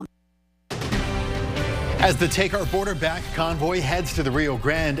As the Take Our Border Back convoy heads to the Rio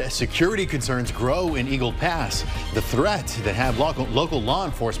Grande, security concerns grow in Eagle Pass. The threat that have local law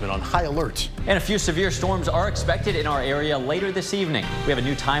enforcement on high alert. And a few severe storms are expected in our area later this evening. We have a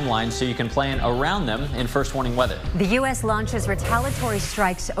new timeline so you can plan around them in first warning weather. The U.S. launches retaliatory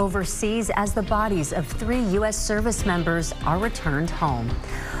strikes overseas as the bodies of 3 U.S. service members are returned home.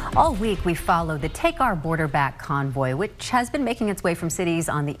 All week we followed the Take Our Border Back convoy, which has been making its way from cities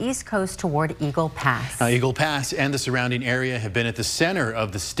on the East Coast toward Eagle Pass. Eagle Pass and the surrounding area have been at the center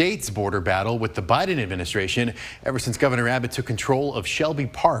of the state's border battle with the Biden administration ever since Governor Abbott took control of Shelby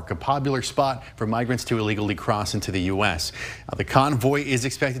Park, a popular spot for migrants to illegally cross into the U.S. The convoy is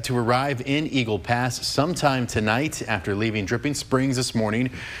expected to arrive in Eagle Pass sometime tonight after leaving Dripping Springs this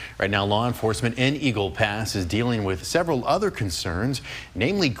morning. Right now, law enforcement in Eagle Pass is dealing with several other concerns,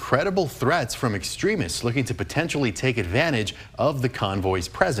 namely credible threats from extremists looking to potentially take advantage of the convoy's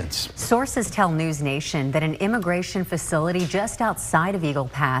presence. Sources tell News Nation that an immigration facility just outside of Eagle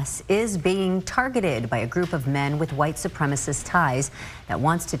Pass is being targeted by a group of men with white supremacist ties that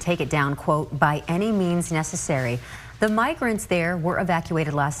wants to take it down, quote, by any means necessary. The migrants there were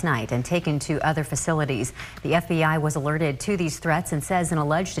evacuated last night and taken to other facilities. The FBI was alerted to these threats and says an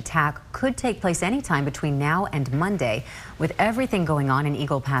alleged attack could take place anytime between now and Monday. With everything going on in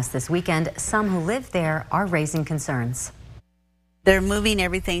Eagle Pass this weekend, some who live there are raising concerns. They're moving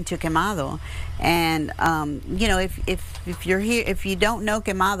everything to Quemado, and you know, if you're here, if you don't know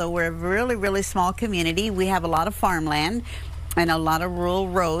Quemado, we're a really small community. We have a lot of farmland and a lot of rural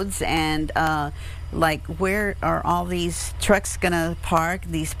roads, and like, where are all these trucks gonna park?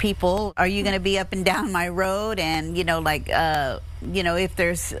 These people, are you gonna be up and down my road? And you know, like, you know, if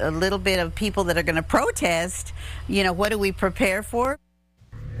there's a little bit of people that are gonna protest, you know, what do we prepare for?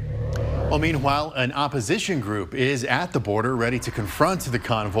 Well, meanwhile, an opposition group is at the border ready to confront the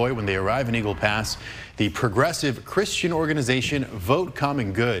convoy when they arrive in Eagle Pass. The progressive Christian organization Vote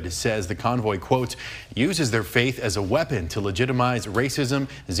Common Good says the convoy, quote, uses their faith as a weapon to legitimize racism,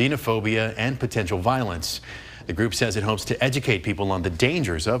 xenophobia, and potential violence. The group says it hopes to educate people on the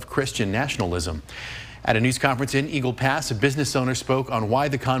dangers of Christian nationalism. At a news conference in Eagle Pass, a business owner spoke on why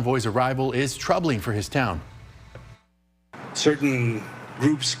the convoy's arrival is troubling for his town. Certain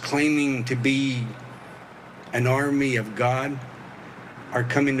groups claiming to be an army of God are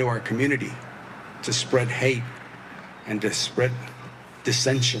coming to our community to spread hate and to spread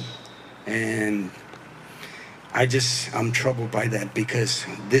dissension. And I'm troubled by that, because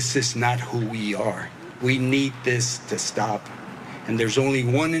this is not who we are. We need this to stop. And there's only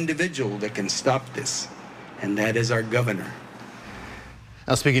one individual that can stop this, and that is our governor.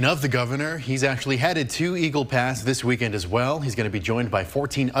 Now, speaking of the governor, he's actually headed to Eagle Pass this weekend as well. He's going to be joined by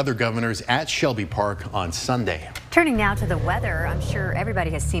 14 other governors at Shelby Park on Sunday. Turning now to the weather, I'm sure everybody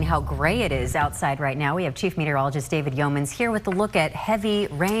has seen how gray it is outside right now. We have Chief Meteorologist David Yeomans here with a look at heavy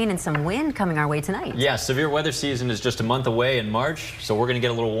rain and some wind coming our way tonight. Yeah, severe weather season is just a month away in March, so we're going to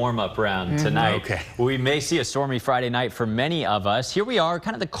get a little warm up around tonight. Okay. We may see a stormy Friday night for many of us. Here we are,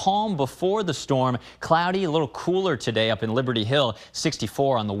 kind of the calm before the storm. Cloudy, a little cooler today up in Liberty Hill, 64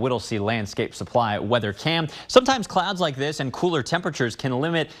 on the Whittlesey Landscape Supply weather cam. Sometimes clouds like this and cooler temperatures can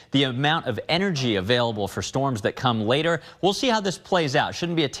limit the amount of energy available for storms that come later. We'll see how this plays out.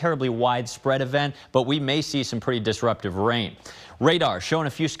 Shouldn't be a terribly widespread event, but we may see some pretty disruptive rain. Radar showing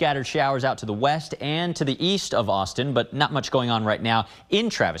a few scattered showers out to the west and to the east of Austin, but not much going on right now in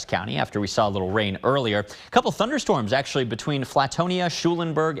Travis County after we saw a little rain earlier. A couple thunderstorms actually between Flatonia,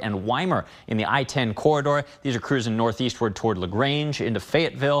 Schulenburg, and Weimar in the I-10 corridor. These are cruising northeastward toward LaGrange into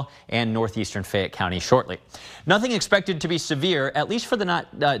Fayetteville and northeastern Fayette County shortly. Nothing expected to be severe, at least for the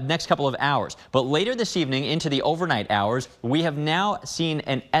next couple of hours. But later this evening into the overnight hours, we have now seen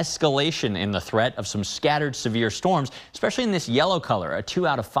an escalation in the threat of some scattered severe storms, especially in this yellow color, a 2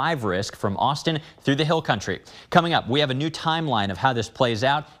 out of 5 risk from Austin through the Hill Country. Coming up, we have a new timeline of how this plays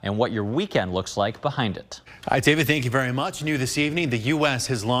out and what your weekend looks like behind it. All right, David, thank you very much. New this evening, the U.S.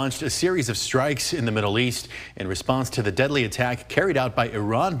 has launched a series of strikes in the Middle East in response to the deadly attack carried out by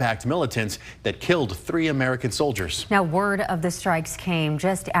Iran-backed militants that killed 3 American soldiers. Now, word of the strikes came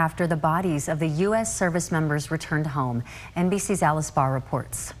just after the bodies of the U.S. service members returned home. NBC's Alice Barr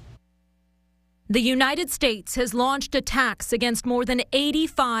reports. The United States has launched attacks against more than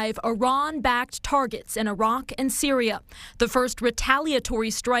 85 Iran-backed targets in Iraq and Syria, the first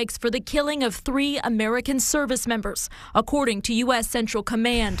retaliatory strikes for the killing of 3 American service members, according to U.S. Central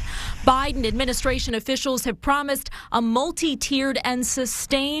Command. Biden administration officials have promised a multi-tiered and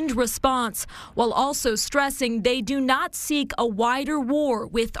sustained response, while also stressing they do not seek a wider war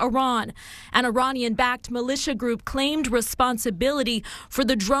with Iran. An Iranian-backed militia group claimed responsibility for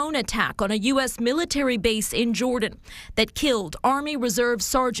the drone attack on a U.S. military base in Jordan that killed Army Reserve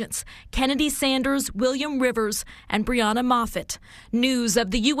Sergeants Kennedy Sanders, William Rivers, and Breonna Moffett. News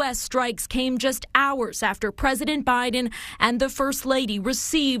of the U.S. strikes came just hours after President Biden and the First Lady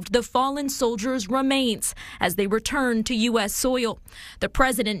received the fallen soldiers' remains as they returned to U.S. soil. The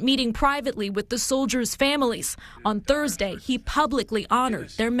president meeting privately with the soldiers' families. On Thursday, he publicly honored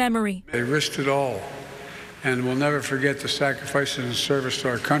their memory. They risked it all, and we'll never forget the sacrifices and service to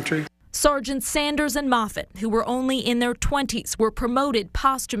our country. Sergeants Sanders and Moffett, who were only in their 20s, were promoted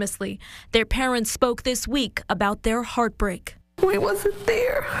posthumously. Their parents spoke this week about their heartbreak. We wasn't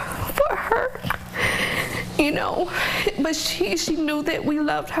there for her, but she knew that we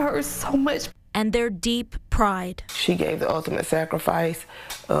loved her so much. And their deep pride. She gave the ultimate sacrifice.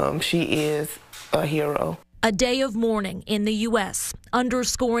 She is a hero. A day of mourning in the U.S.,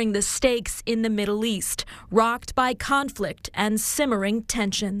 underscoring the stakes in the Middle East, rocked by conflict and simmering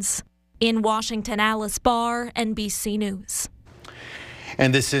tensions. In Washington, Alice Barr, NBC News.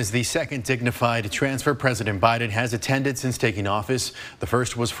 And this is the second dignified transfer President Biden has attended since taking office. The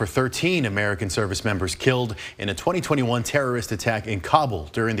first was for 13 American service members killed in a 2021 terrorist attack in Kabul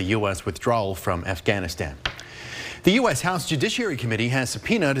during the U.S. withdrawal from Afghanistan. The U.S. House Judiciary Committee has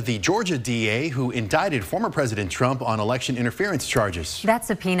subpoenaed the Georgia DA who indicted former President Trump on election interference charges. That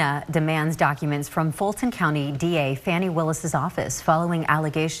subpoena demands documents from Fulton County DA Fannie Willis's office following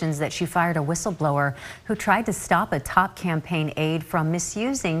allegations that she fired a whistleblower who tried to stop a top campaign aide from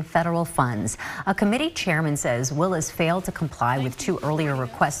misusing federal funds. A committee chairman says Willis failed to comply with 2 earlier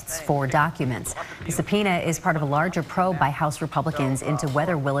requests for documents. The subpoena is part of a larger probe by House Republicans into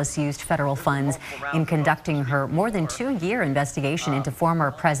whether Willis used federal funds in conducting her more than 2-year investigation into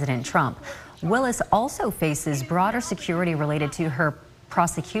former President Trump. Willis also faces broader security related to her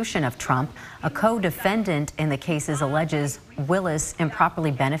prosecution of Trump. A co-defendant in the cases alleges Willis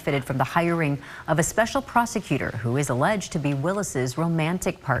improperly benefited from the hiring of a special prosecutor who is alleged to be Willis's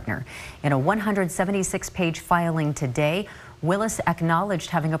romantic partner. In a 176-page filing today, Willis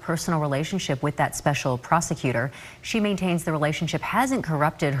acknowledged having a personal relationship with that special prosecutor. She maintains the relationship hasn't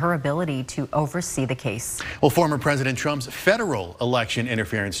corrupted her ability to oversee the case. Well, former President Trump's federal election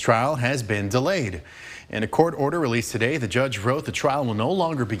interference trial has been delayed. In a court order released today, the judge wrote the trial will no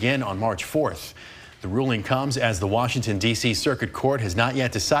longer begin on March 4th. The ruling comes as the Washington, D.C. Circuit Court has not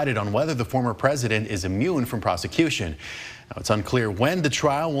yet decided on whether the former president is immune from prosecution. Now, it's unclear when the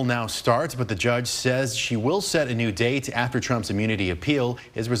trial will now start, but the judge says she will set a new date after Trump's immunity appeal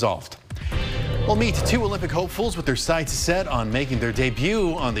is resolved. We'll meet 2 Olympic hopefuls with their sights set on making their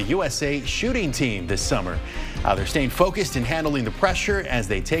debut on the USA shooting team this summer. They're staying focused and handling the pressure as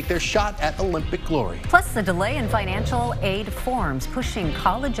they take their shot at Olympic glory. Plus, the delay in financial aid forms pushing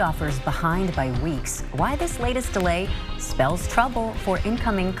college offers behind by weeks. Why this latest delay spells trouble for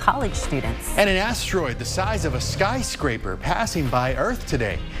incoming college students. And an asteroid the size of a skyscraper passing by Earth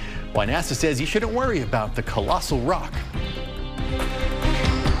today. Why NASA says you shouldn't worry about the colossal rock.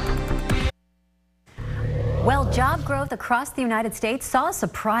 Well, job growth across the United States saw a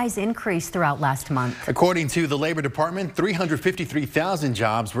surprise increase throughout last month. According to the Labor Department, 353,000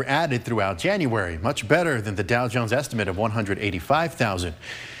 jobs were added throughout January, much better than the Dow Jones estimate of 185,000.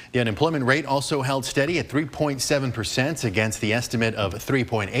 The unemployment rate also held steady at 3.7% against the estimate of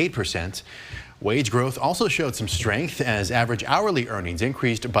 3.8%. Wage growth also showed some strength as average hourly earnings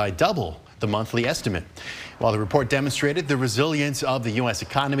increased by double the monthly estimate. While the report demonstrated the resilience of the U.S.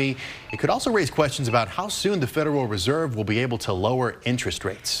 economy, it could also raise questions about how soon the Federal Reserve will be able to lower interest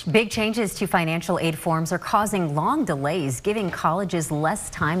rates. Big changes to financial aid forms are causing long delays, giving colleges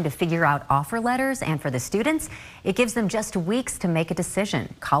less time to figure out offer letters, and for the students, it gives them just weeks to make a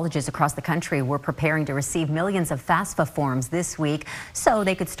decision. Colleges across the country were preparing to receive millions of FAFSA forms this week so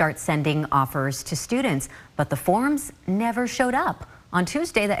they could start sending offers to students, but the forms never showed up. On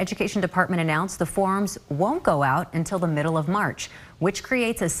Tuesday, the Education Department announced the forms won't go out until the middle of March, which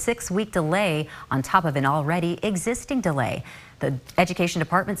creates a 6-week delay on top of an already existing delay. The Education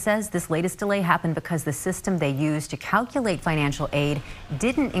Department says this latest delay happened because the system they used to calculate financial aid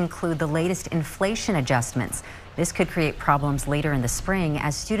didn't include the latest inflation adjustments. This could create problems later in the spring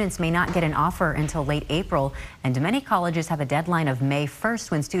as students may not get an offer until late April, and many colleges have a deadline of May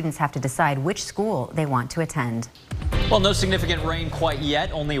 1st when students have to decide which school they want to attend. Well, no significant rain quite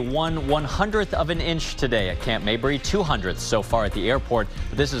yet. Only 1/100th of an inch today at Camp Mabry, 200th so far at the airport.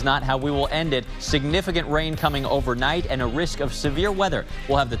 But this is not how we will end it. Significant rain coming overnight and a risk of severe weather.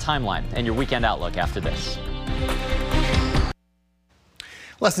 We'll have the timeline and your weekend outlook after this.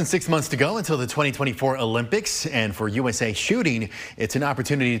 Less than 6 months to go until the 2024 Olympics, and for USA Shooting, it's an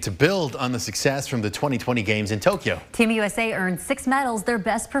opportunity to build on the success from the 2020 Games in Tokyo. Team USA earned 6 medals, their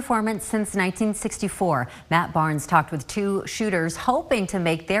best performance since 1964. Matt Barnes talked with 2 shooters hoping to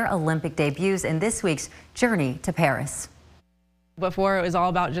make their Olympic debuts in this week's journey to Paris. Before it was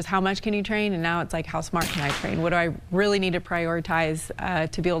all about just how much can you train, and now it's like how smart can I train? What do I really need to prioritize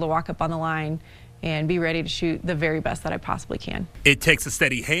to be able to walk up on the line and be ready to shoot the very best that I possibly can. It takes a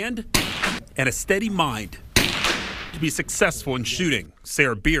steady hand and a steady mind to be successful in shooting.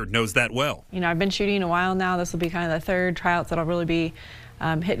 Sarah Beard knows that well. You know, I've been shooting a while now. This will be kind of the 3rd tryouts that I'll really be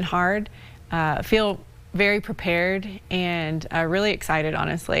hitting hard. Feel very prepared and really excited,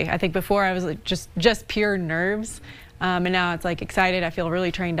 honestly. I think before I was like just pure nerves. And now it's like excited. I feel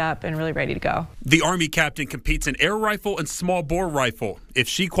really trained up and really ready to go. The Army captain competes in air rifle and small bore rifle. If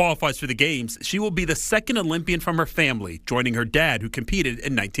she qualifies for the Games, she will be the 2nd Olympian from her family, joining her dad, who competed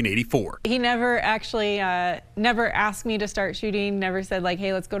in 1984. He never actually, never asked me to start shooting, never said like,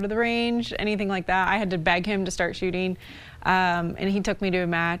 hey, let's go to the range, anything like that. I had to beg him to start shooting. And he took me to a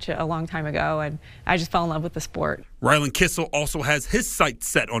match a long time ago, and I just fell in love with the sport. Rylan Kissel also has his sights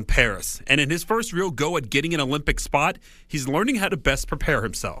set on Paris, and in his first real go at getting an Olympic spot, he's learning how to best prepare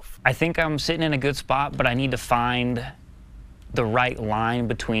himself. I think I'm sitting in a good spot, but I need to find the right line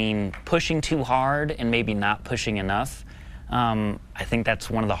between pushing too hard and maybe not pushing enough. I think that's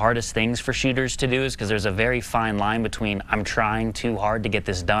one of the hardest things for shooters to do, is because there's a very fine line between I'm trying too hard to get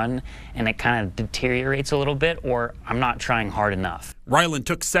this done and it kind of deteriorates a little bit, or I'm not trying hard enough. Rylan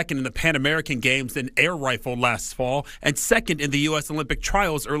took 2nd in the Pan American Games in air rifle last fall and 2nd in the U.S. Olympic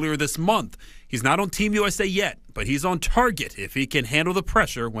trials earlier this month. He's not on Team USA yet, but he's on target if he can handle the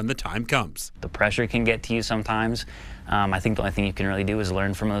pressure when the time comes. The pressure can get to you sometimes. I think the only thing you can really do is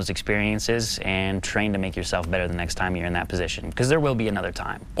learn from those experiences and train to make yourself better the next time you're in that position, because there will be another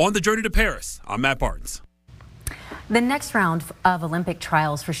time. On the journey to Paris, I'm Matt Barnes. The next round of Olympic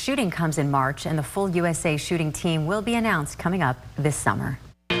trials for shooting comes in March, and the full USA shooting team will be announced coming up this summer.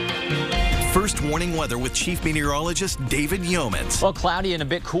 First warning weather with Chief Meteorologist David Yeomans. Well, cloudy and a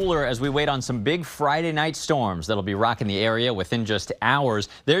bit cooler as we wait on some big Friday night storms that'll be rocking the area within just hours.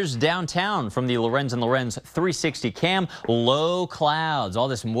 There's downtown from the Lorenz & Lorenz 360 cam. Low clouds, all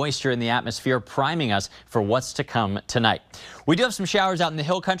this moisture in the atmosphere priming us for what's to come tonight. We do have some showers out in the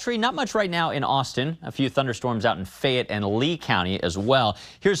hill country. Not much right now in Austin. A few thunderstorms out in Fayette and Lee County as well.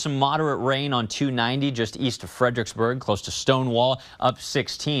 Here's some moderate rain on 290 just east of Fredericksburg, close to Stonewall, up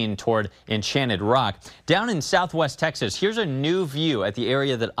 16 toward Enchanted Rock. Down in southwest Texas, here's a new view at the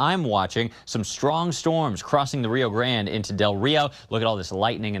area that I'm watching. Some strong storms crossing the Rio Grande into Del Rio. Look at all this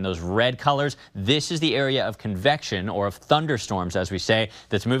lightning and those red colors. This is the area of convection, or of thunderstorms, as we say,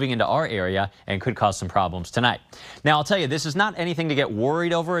 that's moving into our area and could cause some problems tonight. Now, I'll tell you, this is not anything to get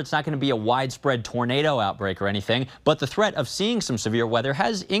worried over. It's not going to be a widespread tornado outbreak or anything, but the threat of seeing some severe weather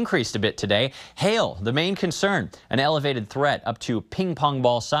has increased a bit today. Hail, the main concern, an elevated threat up to ping pong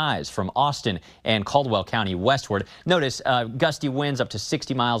ball size from Austin and Caldwell County westward. Notice gusty winds up to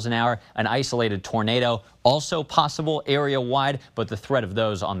 60 miles an hour, an isolated tornado also possible area-wide, but the threat of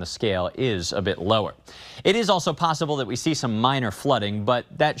those on the scale is a bit lower. It is also possible that we see some minor flooding, but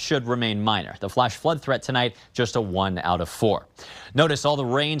that should remain minor. The flash flood threat tonight, just a 1 out of 4. Notice all the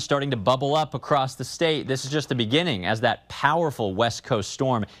rain starting to bubble up across the state. This is just the beginning as that powerful west coast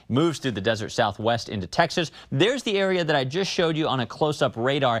storm moves through the desert southwest into Texas. There's the area that I just showed you on a close-up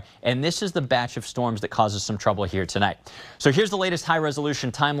radar, and this is the batch of storms that causes some trouble here tonight. So here's the latest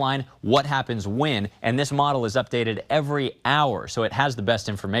high-resolution timeline, what happens when, and this model is updated every hour, so it has the best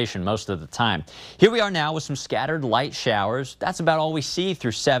information most of the time. Here we are now with some scattered light showers. That's about all we see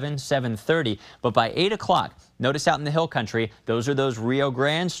through 7:30, but by 8 o'clock, notice out in the hill country, those are those Rio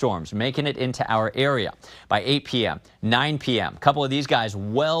Grande storms making it into our area. By 8 p.m., 9 p.m., a couple of these guys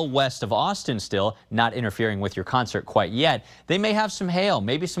well west of Austin still, not interfering with your concert quite yet. They may have some hail,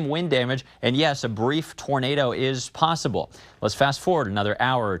 maybe some wind damage, and yes, a brief tornado is possible. Let's fast forward another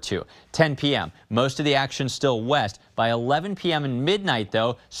hour or two. 10 p.m., most of the action still west. By 11 p.m. and midnight,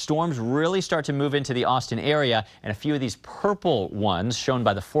 though, storms really start to move into the Austin area, and a few of these purple ones shown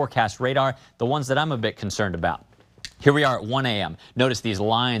by the forecast radar, the ones that I'm a bit concerned about. Here we are at 1 a.m. Notice these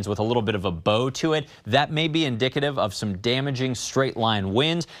lines with a little bit of a bow to it. That may be indicative of some damaging straight line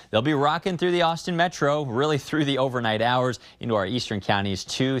winds. They'll be rocking through the Austin metro, really through the overnight hours into our eastern counties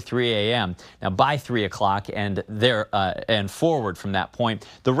 2-3 a.m. Now by 3 o'clock and forward from that point,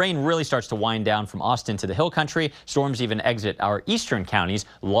 the rain really starts to wind down from Austin to the hill country. Storms even exit our eastern counties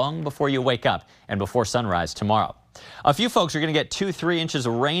long before you wake up and before sunrise tomorrow. A few folks are going to get 2-3 inches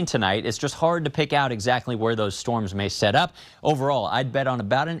of rain tonight. It's just hard to pick out exactly where those storms may set up. Overall, I'd bet on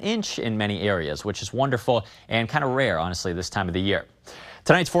about an inch in many areas, which is wonderful and kind of rare, honestly, this time of the year.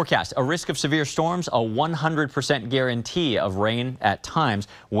 Tonight's forecast, a risk of severe storms, a 100% guarantee of rain at times.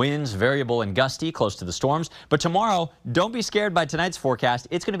 Winds variable and gusty close to the storms. But tomorrow, don't be scared by tonight's forecast.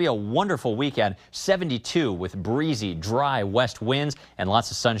 It's going to be a wonderful weekend. 72 with breezy, dry west winds and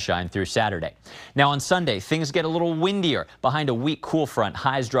lots of sunshine through Saturday. Now on Sunday, things get a little windier. Behind a weak cool front,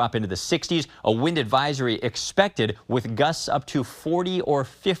 highs drop into the 60s. A wind advisory expected with gusts up to 40 or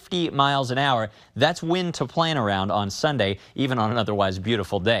 50 miles an hour. That's wind to plan around on Sunday, even on an otherwise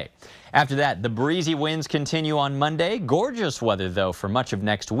beautiful day. After that, the breezy winds continue on Monday. Gorgeous weather, though, for much of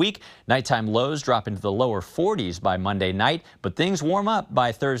next week. Nighttime lows drop into the lower 40s by Monday night, but things warm up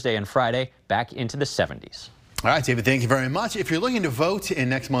by Thursday and Friday, back into the 70s. All right, David, thank you very much. If you're looking to vote in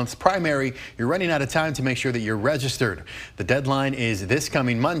next month's primary, you're running out of time to make sure that you're registered. The deadline is this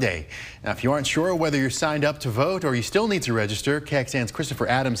coming Monday. Now, if you aren't sure whether you're signed up to vote or you still need to register, KXAN's Christopher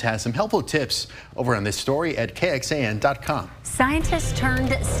Adams has some helpful tips over on this story at KXAN.com. Scientists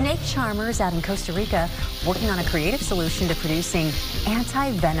turned snake charmers out in Costa Rica working on a creative solution to producing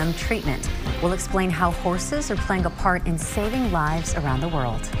anti-venom treatment. We'll explain how horses are playing a part in saving lives around the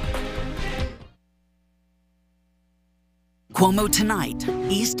world. Cuomo tonight,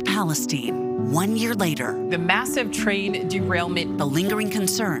 East Palestine. 1 year later, the massive train derailment, the lingering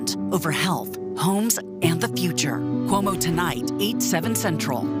concerns over health, homes, and the future. Cuomo tonight, 8/7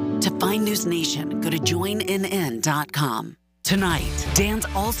 Central. To find News Nation, go to joinnn.com. Tonight, Dan's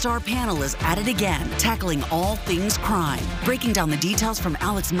all-star panel is at it again, tackling all things crime, breaking down the details from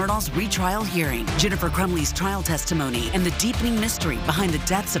Alex Murdaugh's retrial hearing, Jennifer Crumley's trial testimony, and the deepening mystery behind the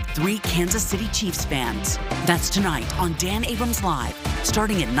deaths of 3 Kansas City Chiefs fans. That's tonight on Dan Abrams Live,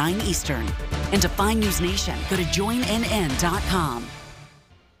 starting at 9 Eastern. And to find News Nation, go to joinnn.com.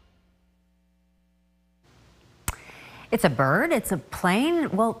 It's a bird? It's a plane?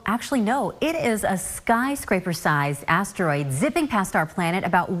 Well, actually, no. It is a skyscraper-sized asteroid zipping past our planet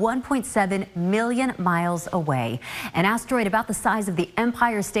about 1.7 million miles away. An asteroid about the size of the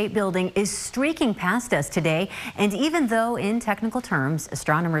Empire State Building is streaking past us today. And even though, in technical terms,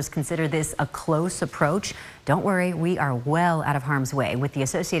 astronomers consider this a close approach, don't worry, we are well out of harm's way, with the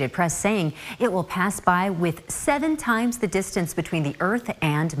Associated Press saying it will pass by with 7 times the distance between the Earth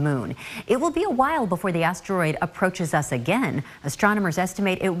and Moon. It will be a while before the asteroid approaches us again. Astronomers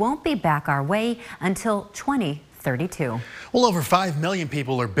estimate it won't be back our way until 2032. Well, over 5 million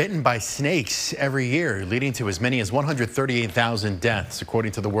people are bitten by snakes every year, leading to as many as 138,000 deaths,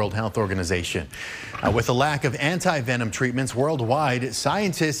 according to the World Health Organization. With a lack of anti-venom treatments worldwide,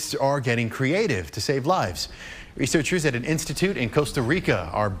 scientists are getting creative to save lives. Researchers at an institute in Costa Rica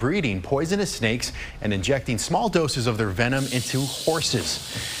are breeding poisonous snakes and injecting small doses of their venom into horses.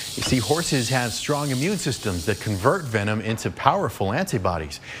 You see, horses have strong immune systems that convert venom into powerful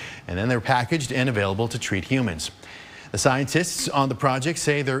antibodies, and then they're packaged and available to treat humans. The scientists on the project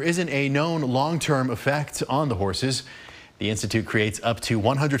say there isn't a known long-term effect on the horses. The institute creates up to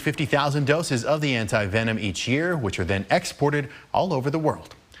 150,000 doses of the anti-venom each year, which are then exported all over the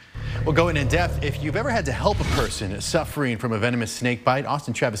world. We'll go in depth. If you've ever had to help a person suffering from a venomous snake bite,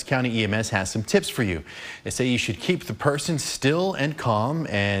 Austin Travis County EMS has some tips for you. They say you should keep the person still and calm,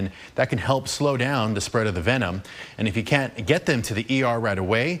 and that can help slow down the spread of the venom. And if you can't get them to the ER right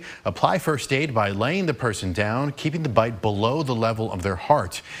away, apply first aid by laying the person down, keeping the bite below the level of their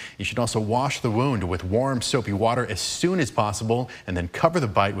heart. You should also wash the wound with warm, soapy water as soon as possible, and then cover the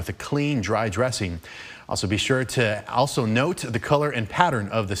bite with a clean, dry dressing. Also, be sure to also note the color and pattern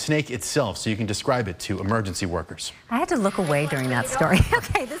of the snake itself so you can describe it to emergency workers. I had to look away during that story.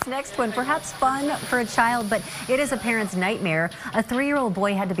 Okay, this next one, perhaps fun for a child, but it is a parent's nightmare. A 3-year-old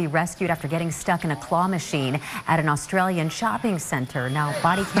boy had to be rescued after getting stuck in a claw machine at an Australian shopping center. Now,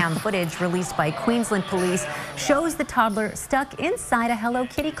 body cam footage released by Queensland police shows the toddler stuck inside a Hello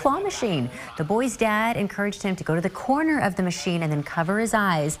Kitty claw machine. The boy's dad encouraged him to go to the corner of the machine and then cover his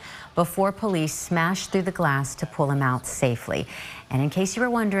eyes before police smashed through the glass to pull him out safely. And in case you were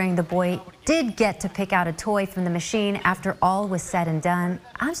wondering, the boy did get to pick out a toy from the machine after all was said and done.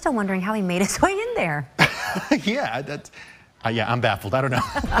 I'm still wondering how he made his way in there. Yeah, I'm baffled. I don't know.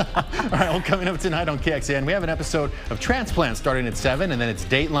 All right, well, coming up tonight on KXAN, we have an episode of Transplant starting at 7, and then it's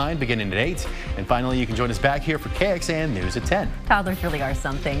Dateline beginning at 8. And finally, you can join us back here for KXAN News at 10. Toddlers really are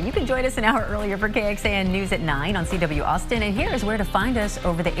something. You can join us an hour earlier for KXAN News at 9 on CW Austin. And here is where to find us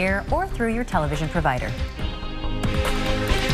over the air or through your television provider.